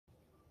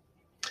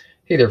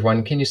Hey there,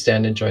 everyone. Can you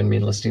stand and join me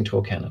in listening to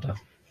O Canada?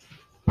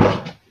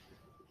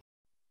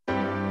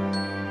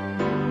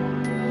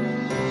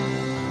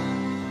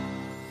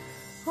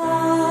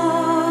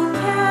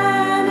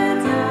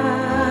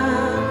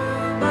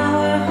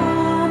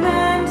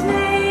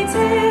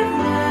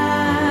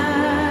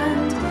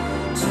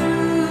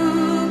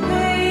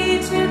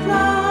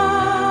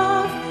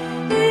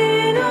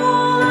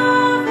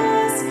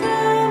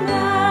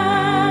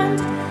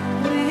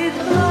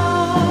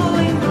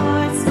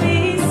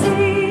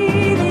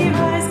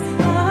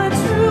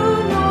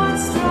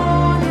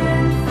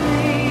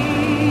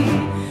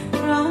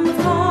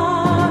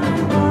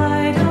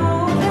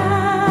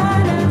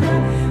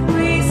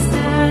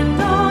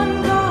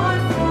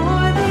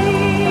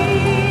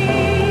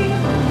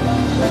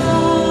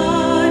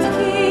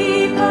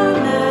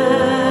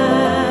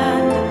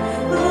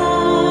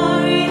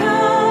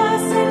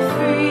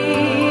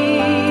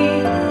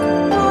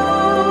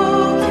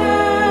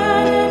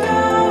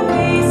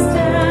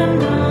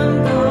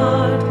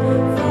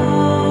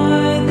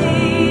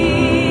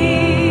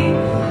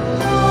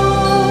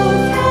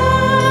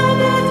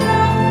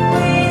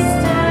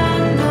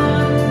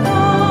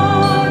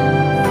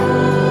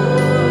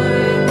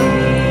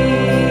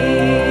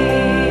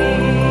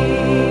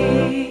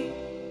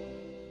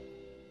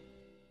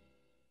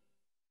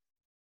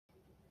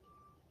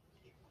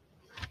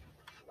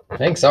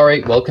 Thanks. All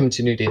right. Welcome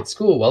to New Day at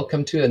School.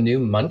 Welcome to a new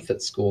month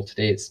at school.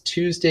 Today it's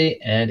Tuesday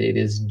and it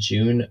is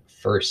June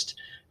 1st.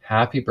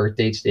 Happy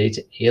birthday today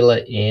to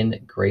Ayla in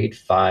grade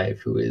 5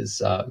 who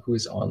is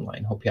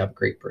online. Hope you have a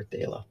great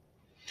birthday, Ayla.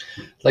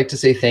 I'd like to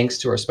say thanks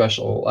to our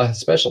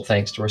special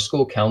thanks to our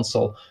school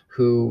council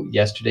who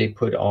yesterday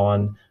put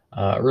on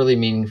a really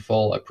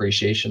meaningful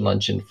appreciation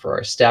luncheon for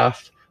our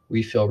staff.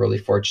 We feel really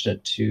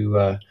fortunate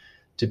to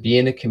be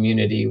in a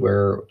community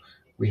where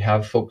we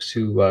have folks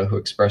who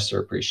express their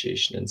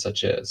appreciation in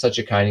such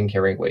a kind and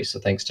caring way.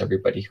 So thanks to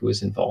everybody who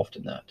is involved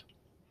in that.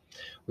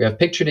 We have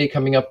Picture Day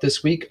coming up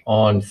this week.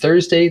 On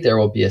Thursday, there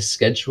will be a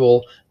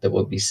schedule that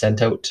will be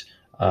sent out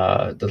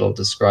that'll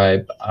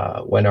describe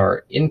when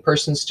our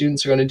in-person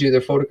students are going to do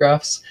their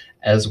photographs,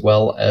 as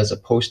well as a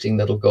posting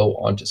that'll go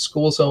onto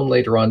School Zone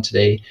later on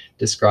today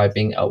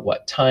describing at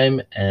what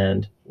time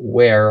and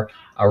where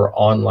our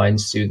online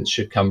students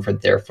should come for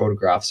their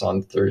photographs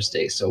on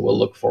Thursday. So we'll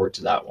look forward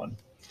to that one.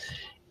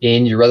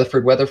 In your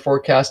Rutherford weather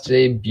forecast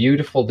today,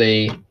 beautiful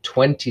day,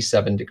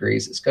 27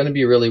 degrees. It's going to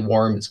be really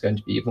warm. It's going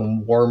to be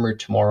even warmer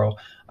tomorrow.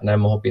 And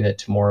I'm hoping that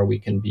tomorrow we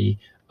can be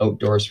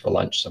outdoors for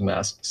lunch. So I'm going to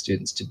ask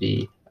students to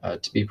be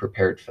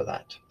prepared for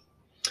that.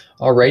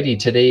 Alrighty,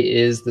 today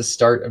is the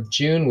start of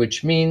June,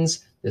 which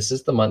means this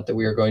is the month that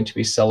we are going to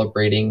be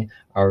celebrating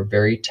our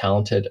very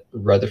talented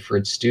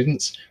Rutherford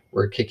students.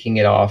 We're kicking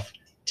it off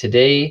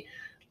today.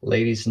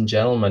 Ladies and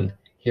gentlemen,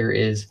 here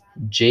is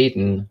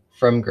Jaden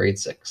from grade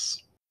 6.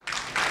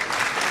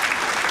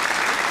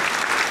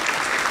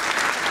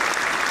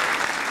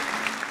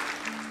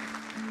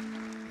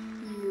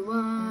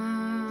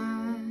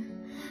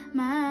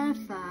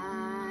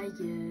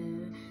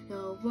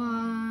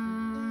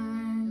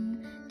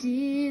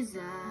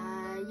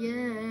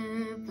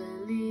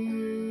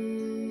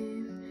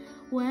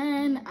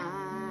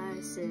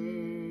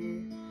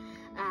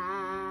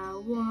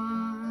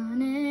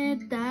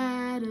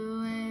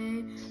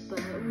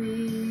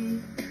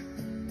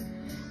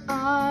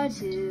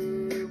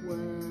 Two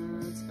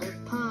worlds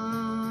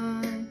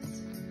apart,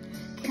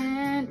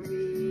 can't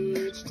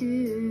reach to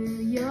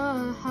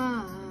your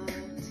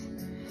heart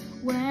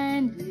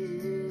when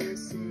you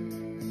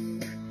say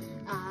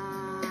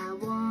I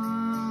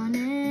want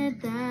it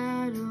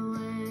that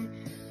way.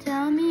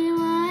 Tell me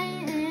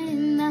why ain't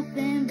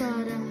nothing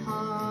but a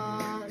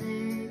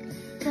heartache.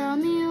 Tell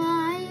me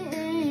why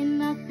ain't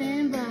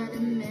nothing but a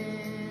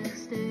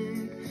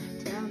mistake.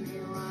 Tell me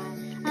why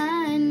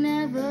I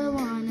never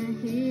wanna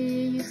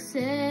hear you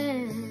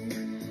say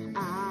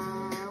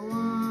I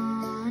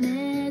want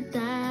it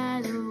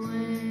that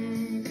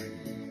way.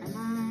 Am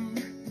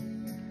I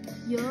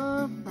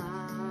your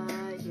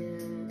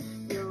fire,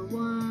 your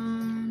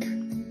one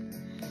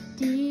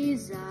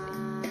desire?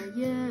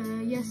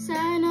 Yes,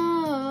 I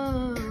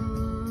know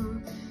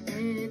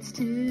it's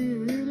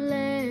too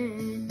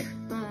late,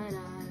 but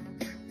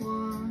I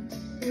want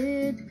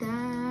it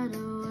that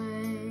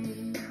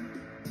way.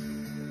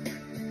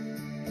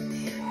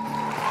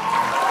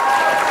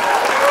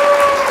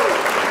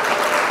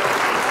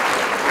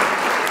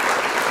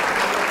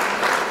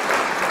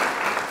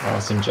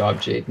 Awesome job,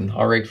 Jaden.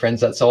 All right,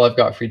 friends, that's all I've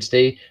got for you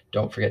today.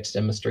 Don't forget to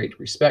demonstrate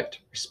respect,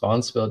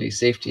 responsibility,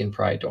 safety, and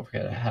pride. Don't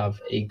forget to have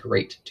a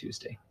great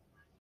Tuesday.